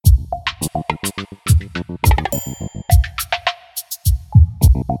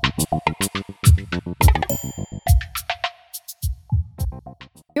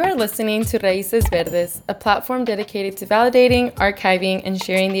listening to Raíces Verdes, a platform dedicated to validating, archiving, and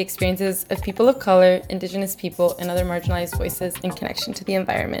sharing the experiences of people of color, indigenous people, and other marginalized voices in connection to the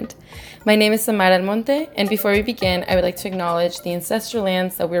environment. My name is Samara Almonte, and before we begin, I would like to acknowledge the ancestral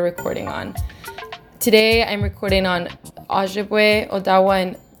lands that we're recording on. Today, I'm recording on Ojibwe, Odawa,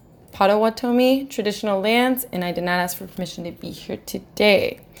 and Potawatomi traditional lands, and I did not ask for permission to be here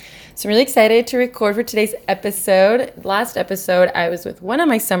today. So I'm really excited to record for today's episode. Last episode, I was with one of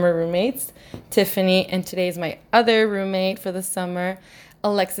my summer roommates, Tiffany, and today is my other roommate for the summer,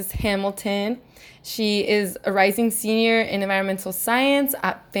 Alexis Hamilton. She is a rising senior in environmental science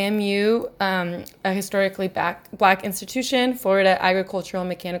at FAMU, a historically black institution, Florida Agricultural and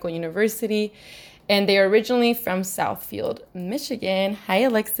Mechanical University, and they are originally from Southfield, Michigan. Hi,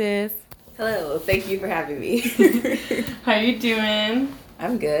 Alexis. Hello. Thank you for having me. How are you doing?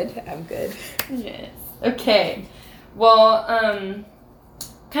 I'm good. Yes. Okay. Well,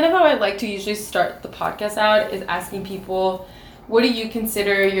 kind of how I like to usually start the podcast out is asking people, what do you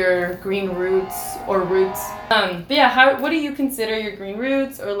consider your green roots or roots? What do you consider your green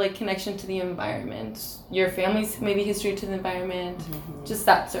roots or like connection to the environment? Your family's maybe history to the environment, just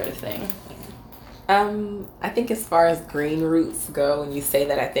that sort of thing. I think as far as green roots go, when you say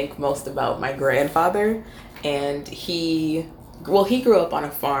that, I think most about my grandfather, and he grew up on a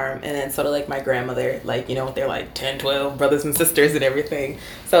farm, and then sort of like my grandmother, like, you know, they're like 10, 12 brothers and sisters and everything.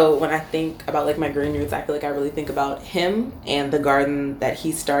 So when I think about like my green roots, I feel like I really think about him and the garden that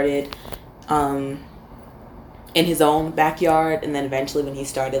he started in his own backyard, and then eventually when he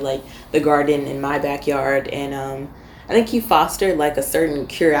started like the garden in my backyard. And I think he fostered like a certain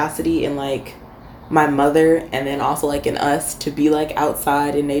curiosity in like my mother, and then also like in us, to be like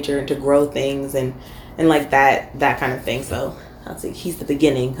outside in nature and to grow things and like that kind of thing. So I'll say he's the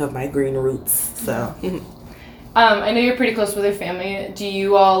beginning of my green roots. So I know you're pretty close with your family. Do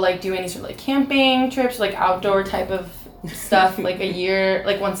you all like do any sort of like camping trips, like outdoor type of stuff, like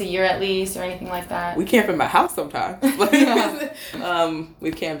once a year at least, or anything like that? We camp in my house sometimes.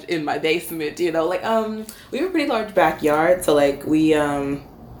 We've camped in my basement, you know, like we have a pretty large backyard, so like we have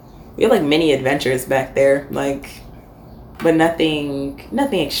like many adventures back there, like, but nothing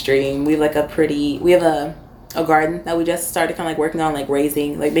extreme. We have a garden that we just started kind of like working on, like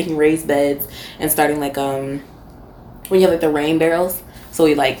making raised beds and starting like when you have like the rain barrels. So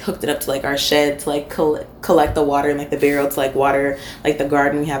we like hooked it up to like our shed to like collect the water in like the barrel to like water like the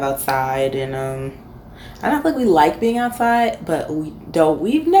garden we have outside. And I don't feel like we like being outside, but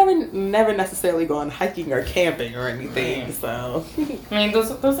we've never necessarily gone hiking or camping or anything. Right. So I mean,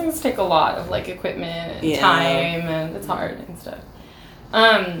 those things take a lot of like equipment and time, and it's hard and stuff.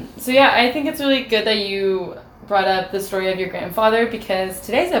 So yeah, I think it's really good that you brought up the story of your grandfather, because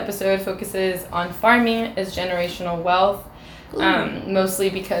today's episode focuses on farming as generational wealth,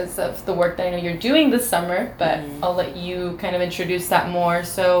 mostly because of the work that I know you're doing this summer, but I'll let you kind of introduce that more.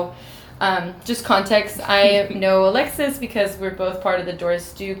 So just context, I know Alexis because we're both part of the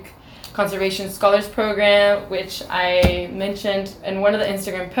Doris Duke Conservation Scholars Program, which I mentioned in one of the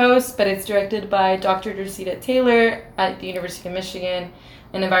Instagram posts, but it's directed by Dr. Dorceta Taylor at the University of Michigan,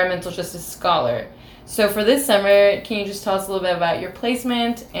 an environmental justice scholar. So for this summer, can you just tell us a little bit about your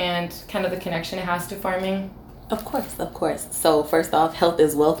placement and kind of the connection it has to farming? Of course. So first off, health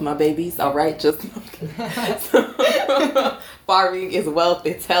is wealth, my babies. All right, just farming is wealth,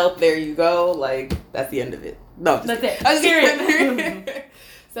 it's health. There you go. Like, that's the end of it. No, that's it.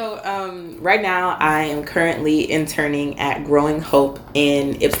 So right now I am currently interning at Growing Hope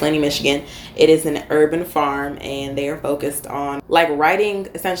in Ypsilanti, Michigan. It is an urban farm, and they are focused on like righting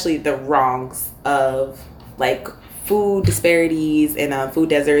essentially the wrongs of like food disparities and food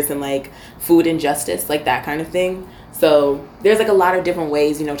deserts and like food injustice, like that kind of thing. So there's like a lot of different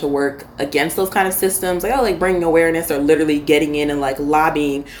ways, you know, to work against those kind of systems, like bringing awareness or literally getting in and like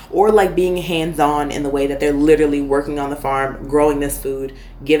lobbying, or like being hands-on in the way that they're literally working on the farm, growing this food,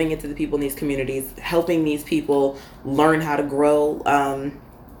 giving it to the people in these communities, helping these people learn how to grow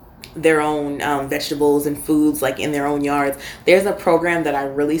their own vegetables and foods like in their own yards. There's a program that I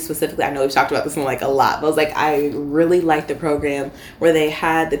really specifically, I know we've talked about this one like a lot, but I was like, I really like the program where they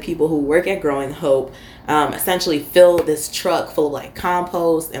had the people who work at Growing Hope essentially fill this truck full of like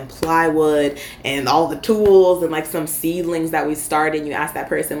compost and plywood and all the tools and like some seedlings that we started. You ask that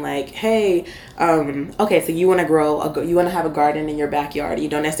person like, hey, okay, so you want to have a garden in your backyard. You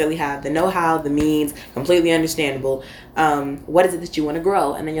don't necessarily have the know-how, the means, completely understandable. What is it that you want to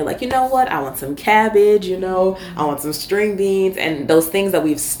grow? And then you're like, you know what? I want some cabbage, you know, I want some string beans, and those things that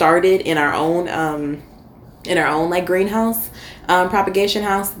we've started in our own like greenhouse, propagation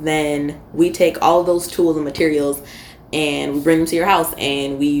house. Then we take all those tools and materials and we bring them to your house,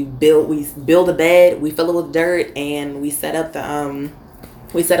 and we build a bed, we fill it with dirt, and we set up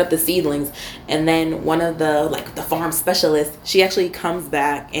the seedlings. And then one of the farm specialists, she actually comes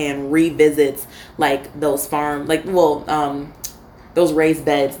back and revisits those those raised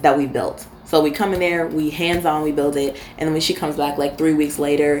beds that we built. So we come in there, we hands-on, we build it, and then when she comes back 3 weeks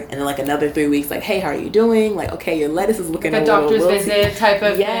later, and then another 3 weeks, hey, how are you doing? Okay, your lettuce is looking a doctor's visit type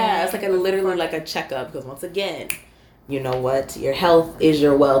of thing. It's literally a checkup, because once again, you know what, your health is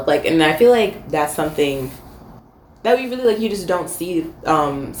your wealth. And I feel that's something that we really you just don't see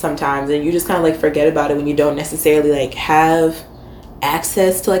sometimes, and you just kind of forget about it when you don't necessarily have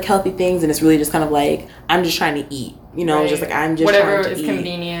access to healthy things, and it's really just kind of I'm just trying to eat, right. Just I'm just whatever trying to is eat.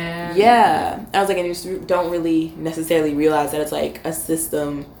 Convenient. Yeah, I was and you just don't really necessarily realize that it's a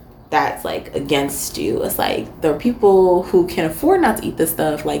system that's against you. It's there are people who can afford not to eat this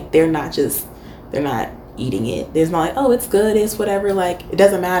stuff. They're not eating it. There's not oh, it's good, it's whatever, it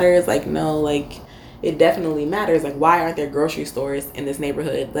doesn't matter. It's no, it definitely matters. Why aren't there grocery stores in this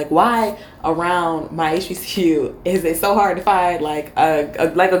neighborhood? Why around my HBCU is it so hard to find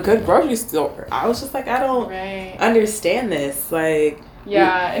a good grocery store? I was just I don't understand this.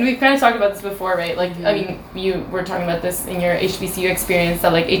 Yeah, and we've kind of talked about this before, right? I mean, you were talking about this in your HBCU experience,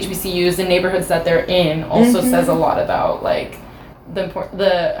 that HBCUs, the neighborhoods that they're in, also says a lot about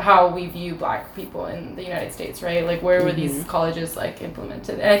the how we view Black people in the United States, right? Where were these colleges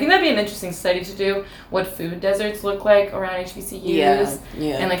implemented? And I think that'd be an interesting study to do, what food deserts look like around HBCUs,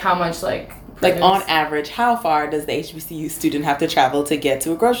 and how much on average, how far does the HBCU student have to travel to get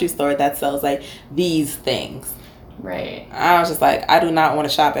to a grocery store that sells these things? Right. I was just I do not want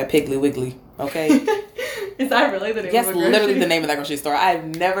to shop at Piggly Wiggly. Okay. Is that really the name? Yes, of a grocery? literally the name of that grocery store. I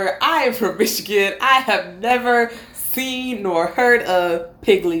am from Michigan. I have never seen nor heard of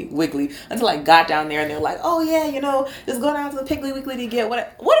Piggly Wiggly until I got down there, and they're oh yeah, just go down to the Piggly Wiggly to get what am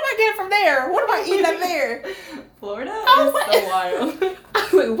I getting from there? What am I eating up there? Florida is so wild. I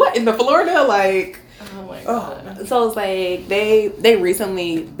was what in the Florida oh my god. Oh. So it's they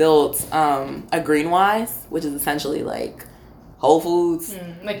recently built a Greenwise, which is essentially Whole Foods,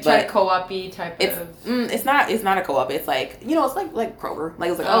 try to co-op-y type of. It's not a co-op. It's it's Kroger.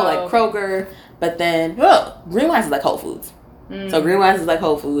 Okay. Kroger, but then Greenwise is Whole Foods. So Greenwise is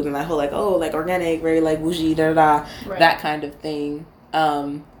Whole Foods, and that whole organic, very bougie, that kind of thing.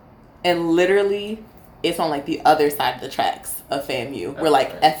 And literally, it's on the other side of the tracks of FAMU, where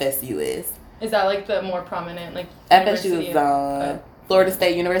FSU is. Is that the more prominent FSU is Florida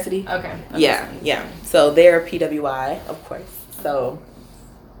State University? Okay. Yeah. So they're PWI, of course. So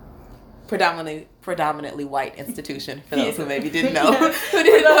predominantly white institution, for those who maybe didn't know. Who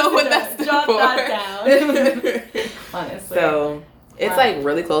didn't know what that's for. Jot that down. Honestly. So it's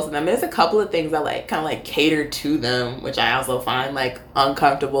really close to them. There's a couple of things that kind of cater to them, which I also find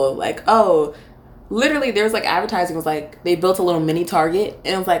uncomfortable. Literally there's advertising was they built a little mini Target,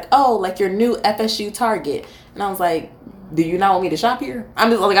 and it was your new FSU Target, and I was do you not want me to shop here?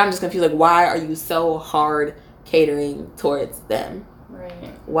 I'm just confused. Why are you so hard catering towards them?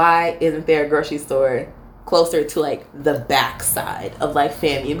 Right. Why isn't there a grocery store closer to the back side of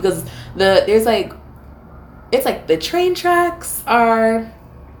FAMU? Because there's it's the train tracks kind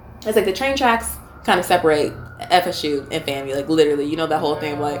of separate FSU and FAMU, literally, that whole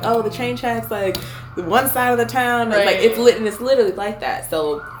thing of the train tracks the one side of the town, right. It's lit, and it's literally that.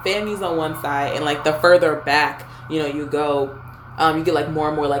 So FAMU's on one side, and the further back you go, you get more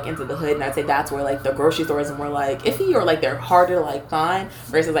and more into the hood, and I'd say that's where the grocery stores are more iffy, or they're harder to find,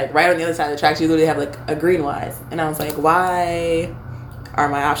 versus right on the other side of the tracks you literally have a Greenwise, and I was why are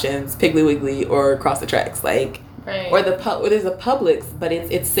my options Piggly Wiggly or across the tracks right. or there's a Publix, but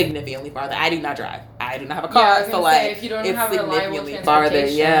it's significantly farther. I do not drive. I do not have a car, so if you don't have reliable transportation, farther.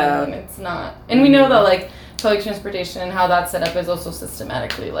 Yeah, it's not. And we know that public transportation and how that's set up is also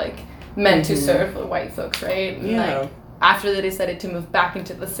systematically meant to serve the white folks, right? And, yeah. After they decided to move back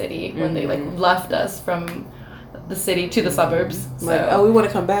into the city, when they left us from the city to the suburbs. So. We want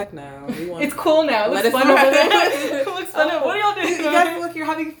to come back now. It's cool now. It looks fun over there. It looks fun. What are y'all doing? You guys look, you're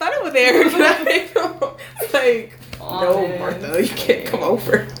having fun over there. It's no, Martha, you can't come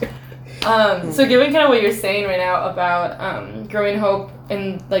over. So given kind of what you're saying right now about growing hope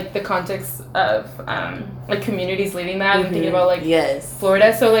in the context of communities leading that, and thinking about yes.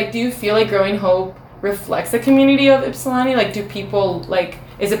 Florida, so do you feel growing hope reflects the community of Ypsilanti? Do people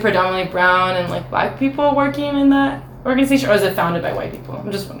is it predominantly brown and Black people working in that organization, or is it founded by white people?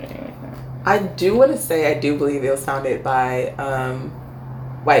 I'm just wondering. I do want to say I do believe it was founded by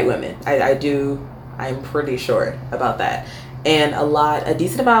white women. I'm pretty sure about that. And a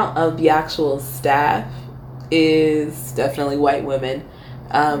decent amount of the actual staff is definitely white women.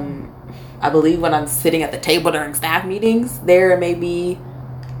 I believe when I'm sitting at the table during staff meetings, there may be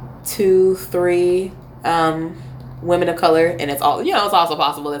 2, 3 women of color, and it's all, you know, it's also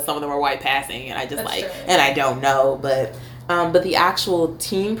possible that some of them are white passing, and I just and I don't know, but the actual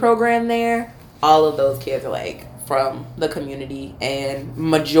teen program there, all of those kids are like from the community, and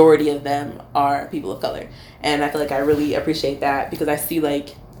majority of them are people of color, and I feel like I really appreciate that because I see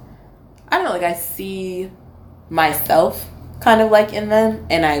like, I don't know, like I see myself kind of like in them,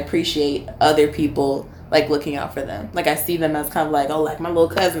 and I appreciate other people like looking out for them. Like I see them as kind of like, oh, like my little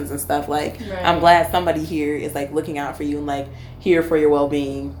cousins and stuff. Like I'm glad somebody here is like looking out for you and like here for your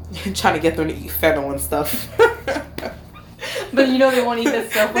well-being, trying to get them to eat fennel and stuff. But you know they won't eat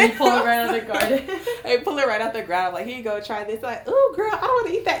this stuff when you pull it right out of the garden. They pull it right out the ground. I'm like, here you go, try this. Like, oh girl, I don't want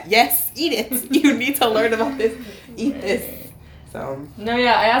to eat that. Yes, eat it. You need to learn about this. Eat this. So no,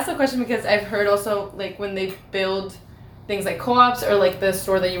 yeah, I asked the question because I've heard also like when they build things like co-ops or like the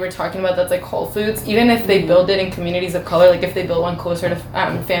store that you were talking about that's like Whole Foods, even if they build it in communities of color, like if they build one closer to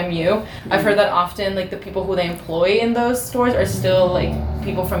FAMU, I've heard that often like the people who they employ in those stores are still like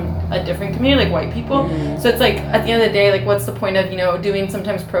people from a different community, like white people. So it's like at the end of the day, like what's the point of, you know, doing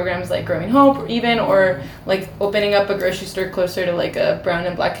sometimes programs like Growing Hope or even or like opening up a grocery store closer to like a brown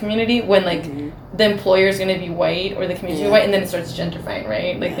and black community when like the employer is going to be white or the community white, and then it starts gentrifying,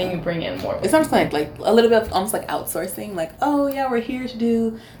 right? Like then you bring in more. It's almost like a little bit of almost like outsourcing. Like, oh yeah, we're here to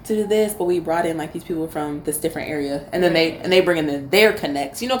do this, but we brought in like these people from this different area, and then they bring in their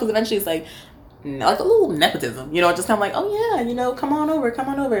connects, you know, because eventually it's like a little nepotism, you know, just kind of like, oh yeah, you know, come on over.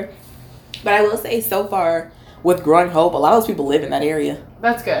 But I will say so far with Growing Hope, a lot of those people live in that area.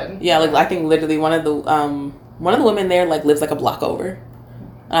 That's good. Yeah, like I think literally one of the women there like lives like a block over.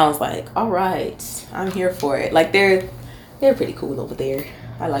 And I was like, all right, I'm here for it. Like they're pretty cool over there.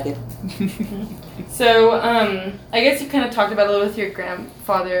 I like it. So, I guess you kind of talked about it a little with your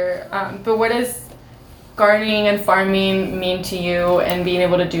grandfather, but what does gardening and farming mean to you and being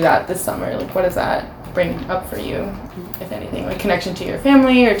able to do that this summer? Like, what does that bring up for you, if anything? Like, connection to your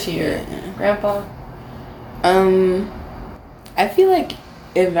family or to your grandpa? I feel like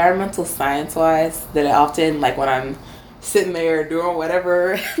environmental science-wise, that I often, like, when I'm sitting there doing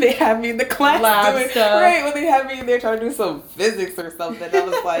whatever they have me in the class lab doing stuff. Right, when they have me in there trying to do some physics or something, I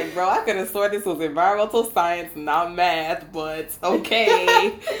was like, bro, I could have sworn this was environmental science, not math, but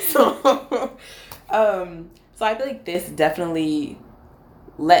okay. So I feel like this definitely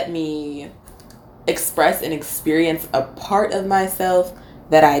let me express and experience a part of myself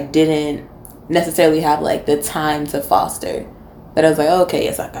that I didn't necessarily have like the time to foster. That I was like, okay,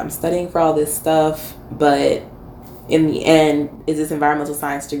 it's like I'm studying for all this stuff, but in the end, is this environmental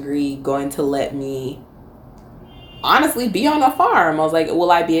science degree going to let me honestly be on a farm? I was like,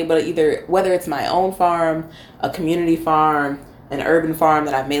 will I be able to either, whether it's my own farm, a community farm, an urban farm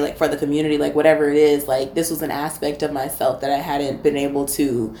that I've made like for the community, like whatever it is, like this was an aspect of myself that I hadn't been able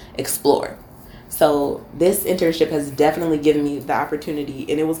to explore. So this internship has definitely given me the opportunity,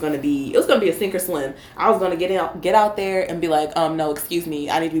 and it was gonna be a sink or swim. I was gonna get out there and be like, no, excuse me,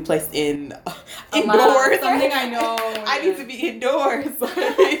 I need to be placed in indoors. Something I know. I need to be indoors.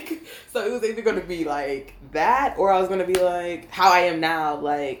 Like, so it was either gonna be like that, or I was gonna be like how I am now.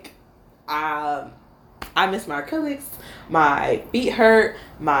 Like, I miss my acrylics. My feet hurt.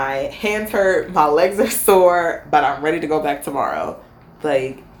 My hands hurt. My legs are sore. But I'm ready to go back tomorrow.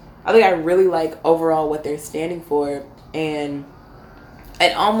 Like, I think I really like overall what they're standing for, and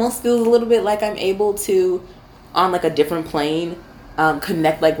it almost feels a little bit like I'm able to, on like a different plane,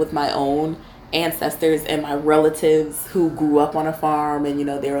 connect like with my own ancestors and my relatives who grew up on a farm, and you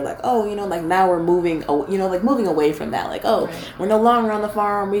know they were like, oh, you know, like now we're moving, you know, like moving away from that, like, oh, right, we're no longer on the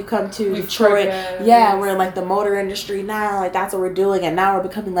farm, we've come to Detroit, we're in like the motor industry now, like that's what we're doing, and now we're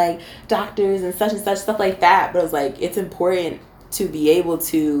becoming like doctors and such stuff like that. But it was like, it's important to be able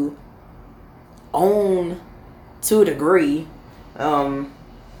to own, to a degree, own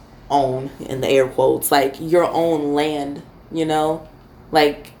in the air quotes, like your own land, you know?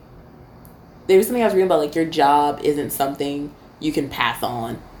 Like, there was something I was reading about, like, your job isn't something you can pass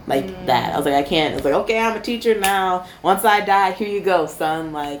on like that. I was like, I can't. It's like, okay, I'm a teacher now. Once I die, here you go,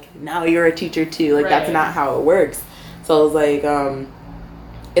 son. Like, now you're a teacher too. Like, that's not how it works. So it was like,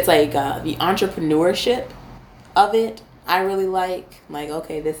 it's like the entrepreneurship of it, I really like,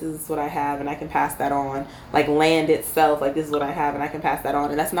 okay, this is what I have and I can pass that on. Like land itself, like this is what I have and I can pass that on.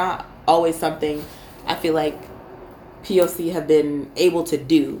 And that's not always something I feel like POC have been able to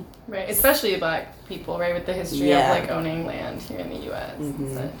do. Right, especially Black people, right, with the history of like owning land here in the U.S.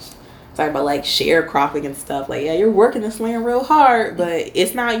 and such. Talking about like sharecropping and stuff. Like, yeah, you're working this land real hard, but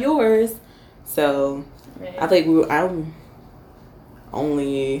it's not yours. So Right. I'm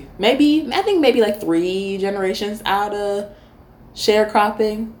only I think maybe like 3 generations out of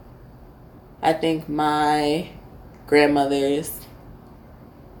sharecropping. I think my grandmother's,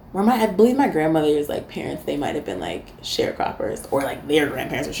 I believe my grandmother's like parents, they might have been like sharecroppers, or like their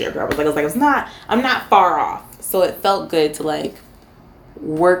grandparents were sharecroppers. Like I was like, I'm not far off. So it felt good to like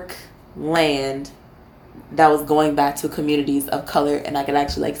work land that was going back to communities of color, and I could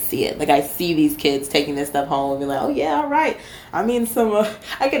actually like see it. Like I see these kids taking this stuff home and be like, oh yeah, all right. I mean,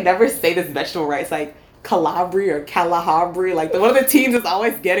 I could never say this vegetable right. It's like Calabri or Calahabri. Like one of the teens is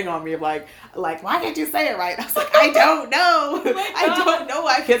always getting on me of like, why can't you say it right? I was like, I don't know. I don't know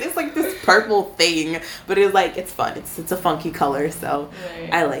why, because it's like this purple thing, but it's like, it's fun. It's a funky color, so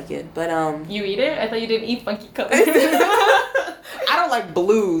right. I like it. But you eat it? I thought you didn't eat funky colors. I don't like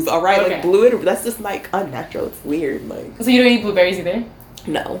blues, all right? Okay. Like blue, that's just like unnatural. It's weird. Like, so you don't eat blueberries either?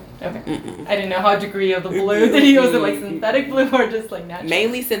 No. Okay. Mm-mm. I didn't know how degree of the blue that he was. It like synthetic blue or just like natural?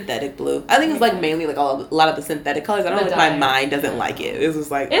 Mainly synthetic blue. I think it's like mainly like a lot of the synthetic colors. I don't know if my mind doesn't like it. It's just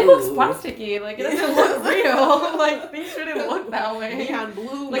like, it looks plasticky. Like it doesn't look real. Like things shouldn't look that way. Neon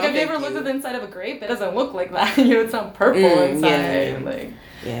blue. Like have you ever looked at the inside of a grape? It doesn't look like that. You know, it's not purple inside. Yeah. Like.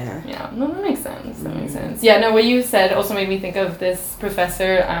 Yeah. Yeah. No, that makes sense. That makes sense. Yeah. No, what you said also made me think of this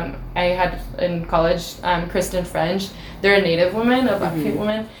professor I had in college, Kristen French. They're a Native woman, a Black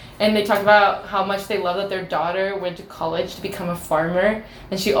woman. And they talk about how much they love that their daughter went to college to become a farmer.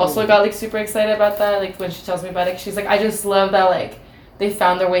 And she also got, like, super excited about that. Like, when she tells me about it, she's like, I just love that, like, they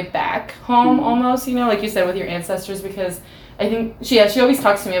found their way back home almost, you know, like you said, with your ancestors. Because I think, she always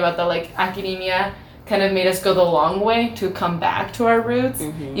talks to me about that, like, academia kind of made us go the long way to come back to our roots.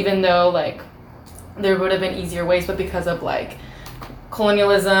 Even though, like, there would have been easier ways, but because of, like,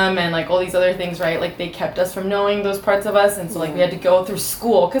 colonialism and like all these other things, right? Like they kept us from knowing those parts of us, and so like we had to go through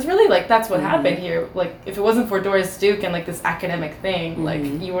school, because really like that's what happened here. Like if it wasn't for Doris Duke and like this academic thing, like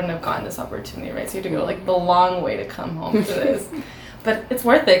you wouldn't have gotten this opportunity, right? So you had to go like the long way to come home to this. But it's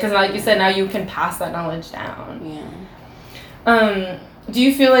worth it, because like you said, now you can pass that knowledge down. Do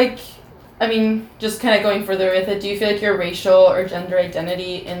you feel like, I mean, just kind of going further with it, do you feel like your racial or gender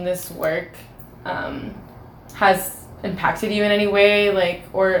identity in this work has impacted you in any way? Like,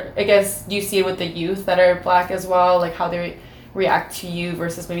 or I guess, do you see it with the youth that are Black as well, like how they react to you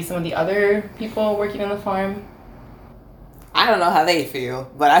versus maybe some of the other people working on the farm? I don't know how they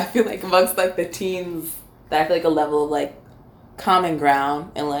feel, but I feel like amongst like the teens, that I feel like a level of like common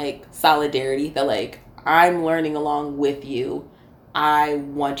ground and like solidarity, that like I'm learning along with you. I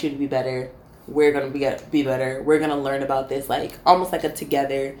want you to be better. We're gonna be better. We're gonna learn about this, like almost like a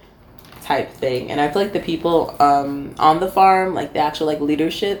together type thing. And I feel like the people on the farm, like the actual like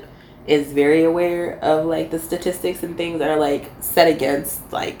leadership, is very aware of like the statistics and things that are like set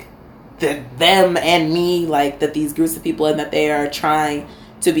against like them and me, like that these groups of people, and that they are trying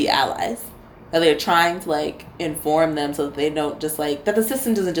to be allies, that they're trying to like inform them so that they don't just like, that the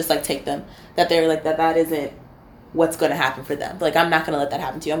system doesn't just like take them, that they're like that isn't what's going to happen for them. Like, I'm not going to let that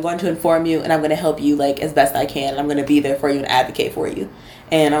happen to you. I'm going to inform you, and I'm going to help you like as best I can, and I'm going to be there for you and advocate for you.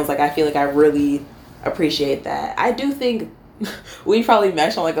 And I was like, I feel like I really appreciate that. I do think we probably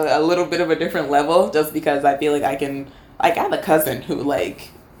mesh on like a little bit of a different level, just because I feel like I can, like, I have a cousin who like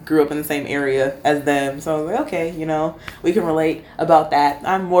grew up in the same area as them, so I was like, okay, you know, we can relate about that.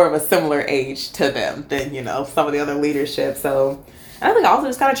 I'm more of a similar age to them than, you know, some of the other leadership. So, and I think I also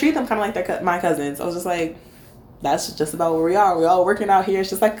just kind of treat them kind of like my cousins. I was just like, that's just about where we are. We're all working out here. It's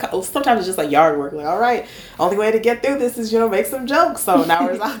just like, sometimes it's just like yard work. Like, all right, only way to get through this is, you know, make some jokes. So now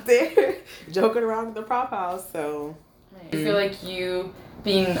we're out there joking around in the prop house. So I feel like you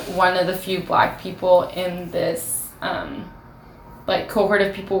being one of the few Black people in this like cohort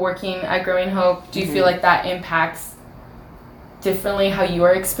of people working at Growing Hope, do you feel like that impacts differently how you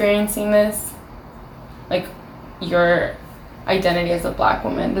are experiencing this? Like your identity as a Black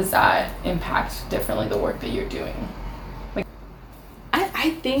woman, does that impact differently the work that you're doing? Like, I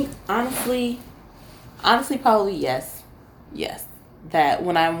think honestly probably yes, that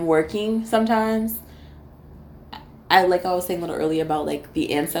when I'm working sometimes, I like I was saying a little earlier about like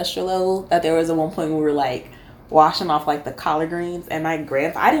the ancestral level, that there was at one point when we were like washing off like the collard greens, and I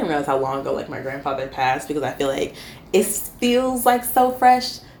didn't realize how long ago like my grandfather passed, because I feel like it feels like so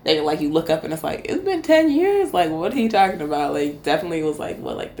fresh. They like, you look up and it's like, it's been 10 years. Like, what are you talking about? Like, definitely was like,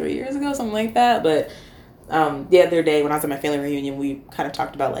 what, like 3 years ago, something like that. But the other day when I was at my family reunion, we kind of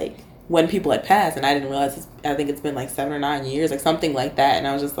talked about like when people had passed, and I didn't realize I think it's been like 7 or 9 years, like something like that. And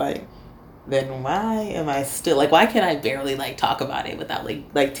I was just like, then why am I still like, why can't I barely like talk about it without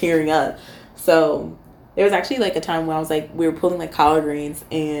like tearing up? So there was actually like a time where I was like, we were pulling like collard greens,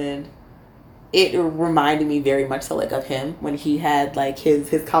 and it reminded me very much so like of him when he had like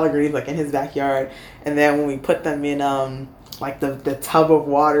his collard greens like in his backyard, and then when we put them in like the tub of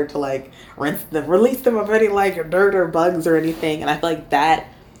water to like release them of any like dirt or bugs or anything. And I feel like that,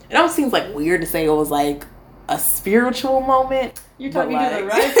 it almost seems like weird to say it was like a spiritual moment. You're talking to the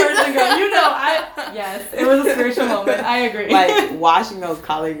right person, girl. Yes, it was a spiritual moment. I agree. Like washing those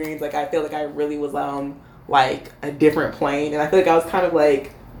collard greens, like I feel like I really was like a different plane, and I feel like I was kind of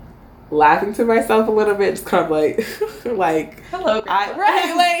like laughing to myself a little bit, just kind of like like hello,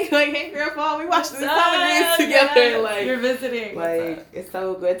 right, like hey grandpa, we watched this collard greens together. Yes, like you're visiting. Like it's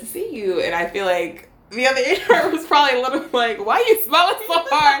so good to see you. And I feel like the other intern was probably a little like, why are you smelling so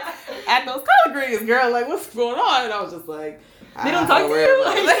hard at those collard greens, girl? Like what's going on? And I was just like, they don't talk to you.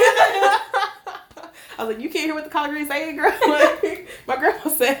 I was like, you can't hear what the collard greens saying, girl. Like my grandma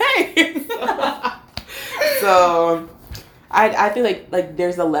said, hey. So I feel like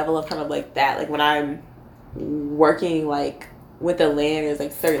there's a level of kind of like that, like when I'm working like with the land, there's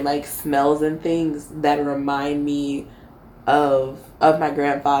like certain like smells and things that remind me of my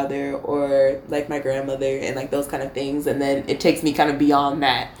grandfather or like my grandmother and like those kind of things. And then it takes me kind of beyond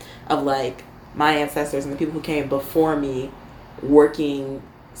that of like my ancestors and the people who came before me working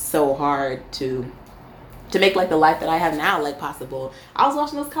so hard to make like the life that I have now like possible. I was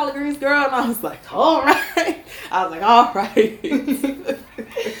watching those collard greens, girl, and I was like, all right. I was like, all right.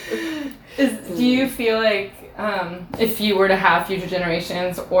 Do you feel like if you were to have future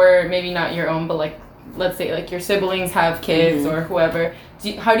generations, or maybe not your own, but like let's say like your siblings have kids or whoever,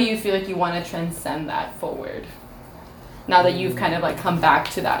 how do you feel like you want to transcend that forward now that you've kind of like come back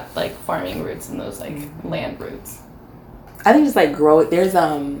to that like farming roots and those like land roots? I think just like grow.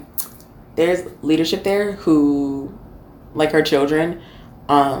 There's leadership there who, like her children,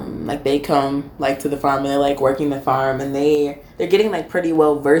 like they come like to the farm and they're like working the farm, and they're getting like pretty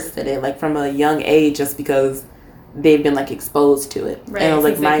well versed in it like from a young age, just because they've been like exposed to it. Right, and I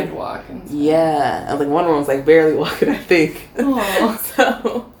was, like, they could walk and stuff. Yeah, I was like, one of them was like barely walking, I think.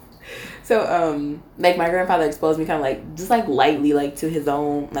 So like my grandfather exposed me kind of like just like lightly like to his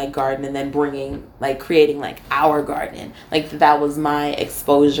own like garden, and then creating like our garden. Like that was my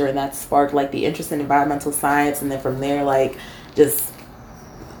exposure, and that sparked like the interest in environmental science. And then from there, like just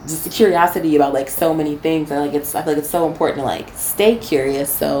the curiosity about like so many things. And like I feel like it's so important to like stay curious.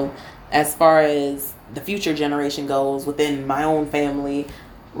 So as far as the future generation goes within my own family,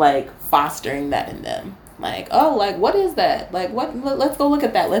 like fostering that in them. Like, oh, like, what is that? Like, what? Let's go look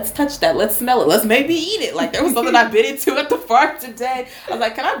at that. Let's touch that. Let's smell it. Let's maybe eat it. Like, there was something I bit into at the farm today. I was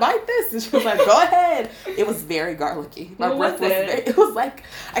like, can I bite this? And she was like, go ahead. It was very garlicky. My breath was it was like,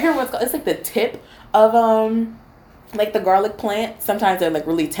 I can't remember what it's called. It's like the tip of, like the garlic plant. Sometimes they're like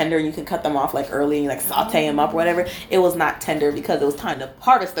really tender and you can cut them off like early and like saute them up or whatever. It was not tender because it was time to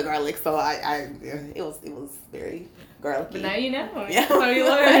harvest the garlic. So it was very garlicky. But now you know. Yeah. That's how you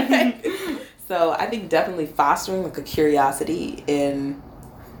learn. So I think definitely fostering like a curiosity in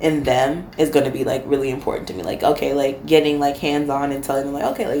them is going to be like really important to me. Like, okay, like getting like hands on and telling them like,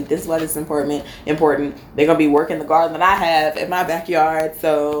 okay, like this is why this is important. They're going to be working the garden that I have in my backyard.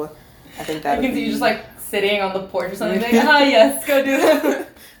 So I think that I can see you just like sitting on the porch or something. Like, yes, go do that.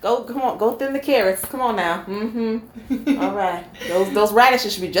 Go thin the carrots. Come on now. All right. Those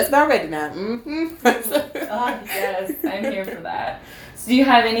radishes should be just about ready now. Yes, I'm here for that. So do you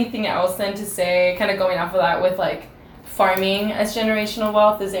have anything else then to say, kind of going off of that with like farming as generational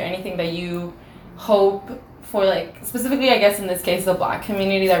wealth? Is there anything that you hope for, like specifically, I guess in this case, the Black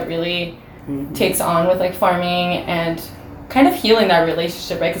community that really takes on with like farming and kind of healing that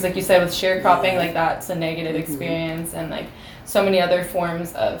relationship, right? Because like you said with sharecropping, like that's a negative experience, and like so many other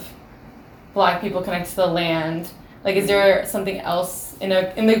forms of Black people connected to the land. Like, is there something else in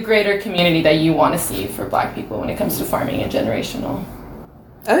the greater community that you want to see for Black people when it comes to farming and generational?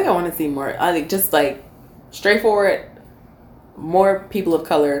 I think I want to see more. I think just like straightforward, more people of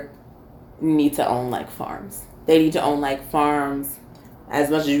color need to own like farms. They need to own like farms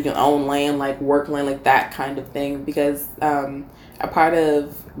as much as you can own land, like work land, like that kind of thing. Because a part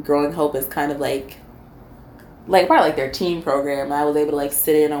of Growing Hope is kind of like part of like their team program. I was able to like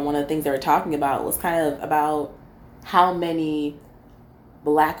sit in on one of the things they were talking about was kind of about how many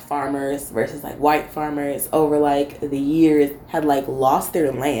Black farmers versus like white farmers over like the years had like lost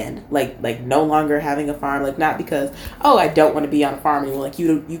their land, like no longer having a farm, like not because I don't want to be on a farm anymore, like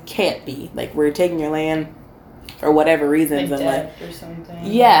you can't be, like we're taking your land for whatever reasons, like and debt or something.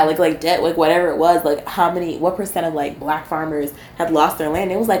 Yeah, like debt, like whatever it was, like what percent of like Black farmers had lost their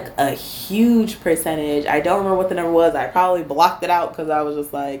land. It was like a huge percentage. I don't remember what the number was. I probably blocked it out because I was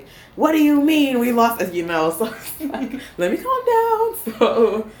just like, what do you mean we lost it, so like, let me calm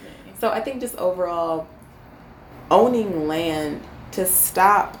down. So I think just overall owning land to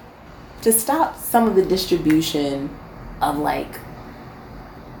stop some of the distribution of like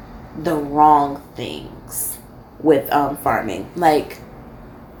the wrong things with farming. Like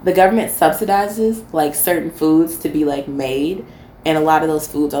the government subsidizes like certain foods to be like made, and a lot of those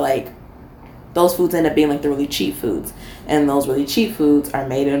foods are like, those foods end up being like the really cheap foods, and those really cheap foods are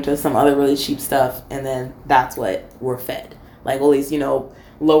made into some other really cheap stuff, and then that's what we're fed. Like all these,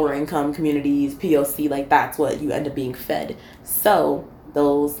 lower income communities, POC, like that's what you end up being fed. So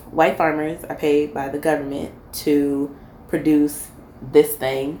those white farmers are paid by the government to produce this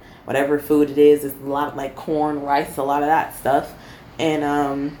thing, whatever food it is. It's a lot of like corn, rice, a lot of that stuff,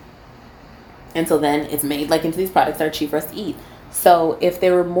 and so then it's made like into these products that are cheap for us to eat. So if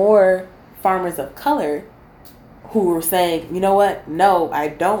there were more farmers of color who were saying, you know what, no, I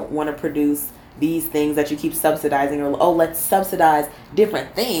don't want to produce these things that you keep subsidizing, or let's subsidize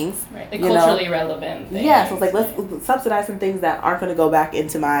different things, right? Like culturally relevant things. Yeah, so it's like let's subsidize some things that aren't going to go back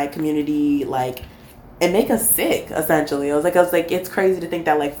into my community, like, and make us sick. Essentially, I was like, it's crazy to think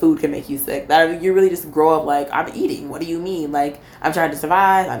that like food can make you sick. That you really just grow up like, I'm eating. What do you mean? Like, I'm trying to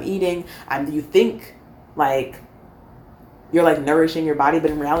survive. I'm eating. You think like you're like nourishing your body,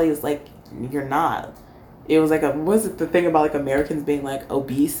 but in reality, it's like you're not. It was like was it the thing about like Americans being like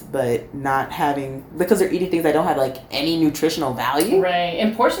obese but not having, because they're eating things that don't have like any nutritional value, right?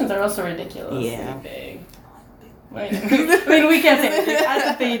 And portions are also ridiculously big. I mean, we can't say anything.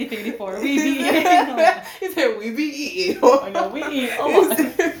 As a baby 54, we be eating. He said we be eating. I know, we eat a lot.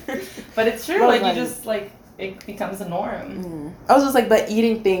 But it's true, like you just like, it becomes a norm. I was just like, but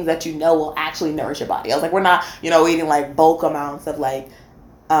eating things that will actually nourish your body. I was like, we're not, eating like bulk amounts of like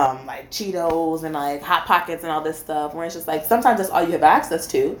Cheetos and like Hot Pockets and all this stuff, where it's just like sometimes that's all you have access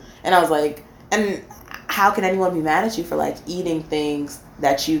to. And I was like, and how can anyone be mad at you for like eating things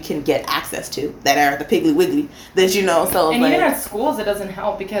that you can get access to that are the Piggly Wiggly that so and like, even at schools it doesn't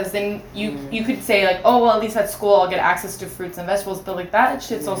help, because then you could say like, oh well, at least at school I'll get access to fruits and vegetables, but like that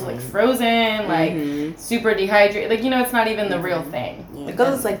shit's also like frozen, like super dehydrated, like it's not even the real thing.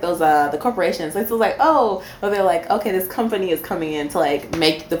 Because it's like those the corporations, it's like, they're like, okay, this company is coming in to like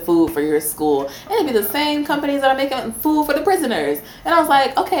make the food for your school, and it'd be the same companies that are making food for the prisoners. And I was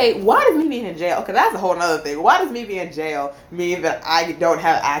like, okay, why does me being in jail, okay, that's a whole other thing, why does me being in jail mean that I don't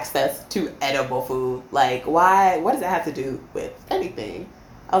have access to edible food? Like, why? What does that have to do with anything?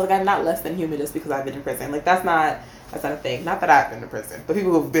 I was like, I'm not less than human just because I've been in prison. Like, that's not a thing. Not that I've been to prison, but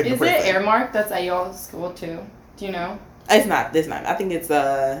people who've been to prison. Is it Airmark that's at y'all's school too? Do you know? It's not. I think it's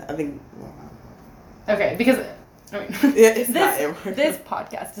okay, because I mean, it's not Airmark. This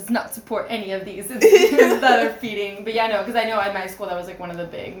podcast does not support any of these that are feeding. But yeah, no, because I know at my school that was like one of the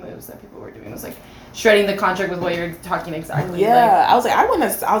big moves that people were doing, was like shredding the contract with what you're talking exactly. Yeah, I was like, I want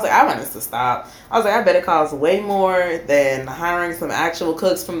us to stop. I was like, I bet it costs way more than hiring some actual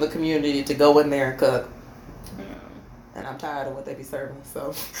cooks from the community to go in there and cook. Yeah. And I'm tired of what they be serving,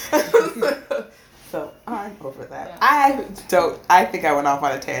 so. So I'm over that. Yeah. I think I went off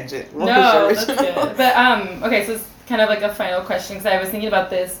on a tangent. No, that's good. But okay, so it's kind of like a final question, because I was thinking about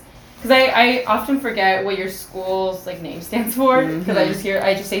this, because I often forget what your school's like name stands for, because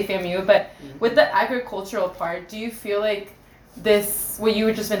I just say FAMU. But with the agricultural part, do you feel like this, what you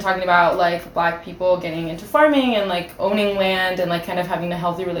had just been talking about, like Black people getting into farming and like owning land and like kind of having a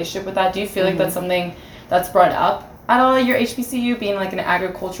healthy relationship with that, do you feel like that's something that's brought up at all at your HBCU, being like an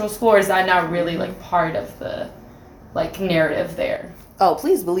agricultural school, or is that not really like part of the like narrative there? Oh,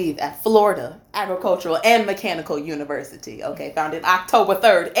 please believe at Florida Agricultural and Mechanical University, okay, founded October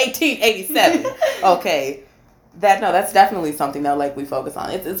 3rd, 1887. Okay, that's definitely something that like we focus on.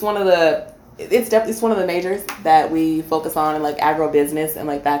 It's one of the majors that we focus on, in like agribusiness and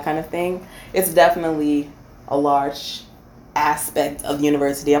like that kind of thing. It's definitely a large aspect of the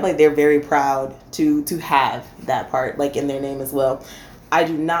university. I'm like, they're very proud to have that part like in their name as well. I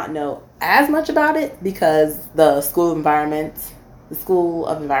do not know as much about it because the School of Environment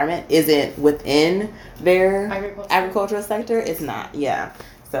isn't within their agricultural sector. It's not, yeah.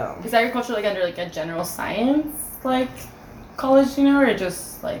 So is agriculture like under like a general science like college, or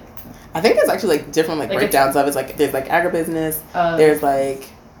just like? I think there's actually like different like breakdowns of it. It's like there's like agribusiness, there's like.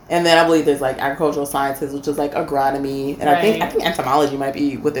 And then I believe there's like agricultural sciences, which is like agronomy, and right. I think entomology might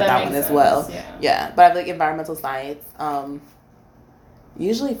be within that one as well. Yeah. But I think environmental science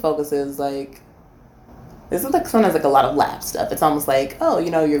usually focuses like, this is like sometimes like a lot of lab stuff. It's almost like,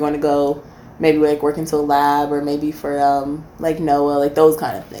 you're going to go maybe like work into a lab, or maybe for like NOAA, like those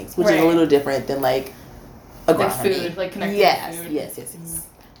kind of things, which is a little different than like agronomy. Like food, like connected to food. Yes.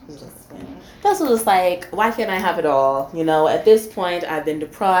 That's what it's like. Why can't I have it all? You know, at this point, I've been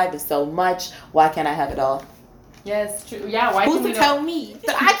deprived of so much. Why can't I have it all? Yes, true. Yeah, why Who's to tell me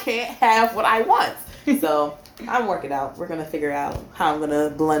that I can't have what I want? So I'm working out. We're gonna figure out how I'm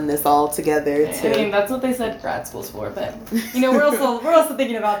gonna blend this all together. I mean, that's what they said grad school's for, but you know, we're also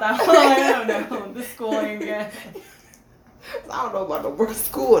thinking about that. I don't know the schooling. Yeah. I don't know about the word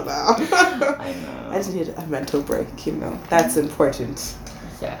school now. I know. I just need a mental break. You know, that's important.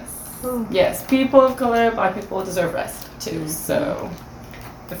 Yes. People of color, Black people deserve rest too. Mm-hmm. So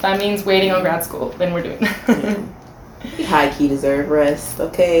if that means waiting on grad school, then we're doing that. We high key deserve rest,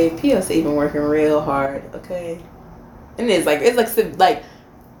 okay? POC been working real hard, okay? And it's like I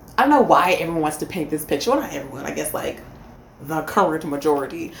don't know why everyone wants to paint this picture. Well, not everyone, I guess like the current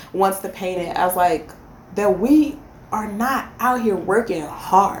majority wants to paint it as like that we are not out here working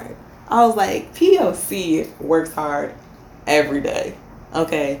hard. I was like, POC works hard every day,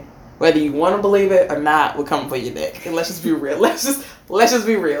 okay? Whether you want to believe it or not, we're coming for your neck. And let's just be real. Let's just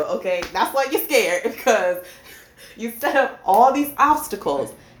be real, okay? That's why you're scared, because you set up all these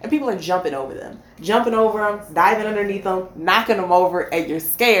obstacles and people are jumping over them, diving underneath them, knocking them over, and you're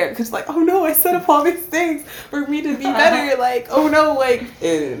scared because like, oh no, I set up all these things for me to be better. Like, oh no, like,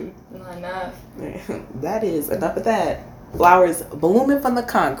 not enough. That is enough of that. Flowers blooming from the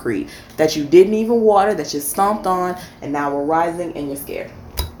concrete that you didn't even water, that you stomped on, and now we're rising and you're scared.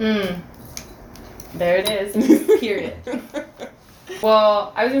 There it is. Period.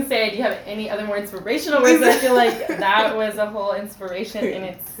 Well, I was going to say, do you have any other more inspirational words? I feel like that was a whole inspiration in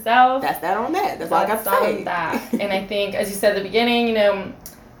itself. That's that on that. That's all I got to say. That. And I think, as you said at the beginning, you know,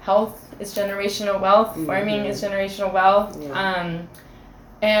 health is generational wealth. Farming is generational wealth. Yeah.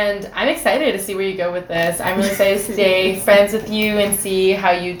 And I'm excited to see where you go with this. I'm really excited to stay friends with you and see how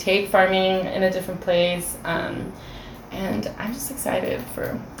you take farming in a different place. And I'm just excited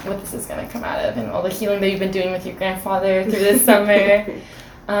for what this is going to come out of and all the healing that you've been doing with your grandfather through this summer.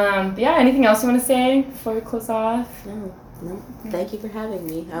 Yeah, anything else you want to say before we close off? No. Thank you for having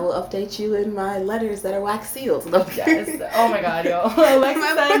me. I will update you in my letters that are wax sealed. Yes. Oh my God, yo.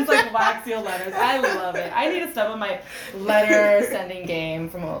 Alexis sends like wax sealed letters. I love it. I need to step up my letter sending game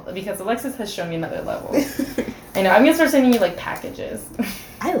because Alexis has shown me another level. I know. I'm gonna start sending you like packages.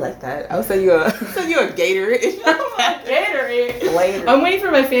 I like that. I'll send you a Gatorade. Gatorade. Later. I'm waiting for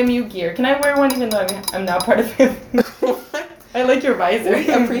my FAMU gear. Can I wear one even though I'm now part of FAMU? I like your visor. We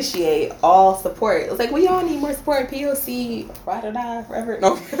appreciate all support. It's like we all need more support. POC, ride or die, forever.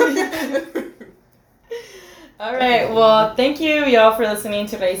 No. All right. Well, thank you, y'all, for listening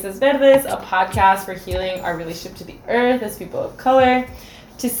to Raíces Verdes, a podcast for healing our relationship to the earth as people of color.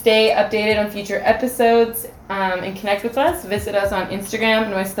 To stay updated on future episodes and connect with us, visit us on Instagram,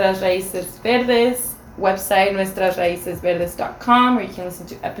 Nuestras Raíces Verdes, website, nuestrasraicesverdes.com, where you can listen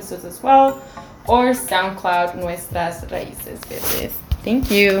to episodes as well, or SoundCloud, Nuestras Raíces Verdes. Thank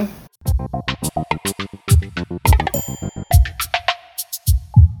you.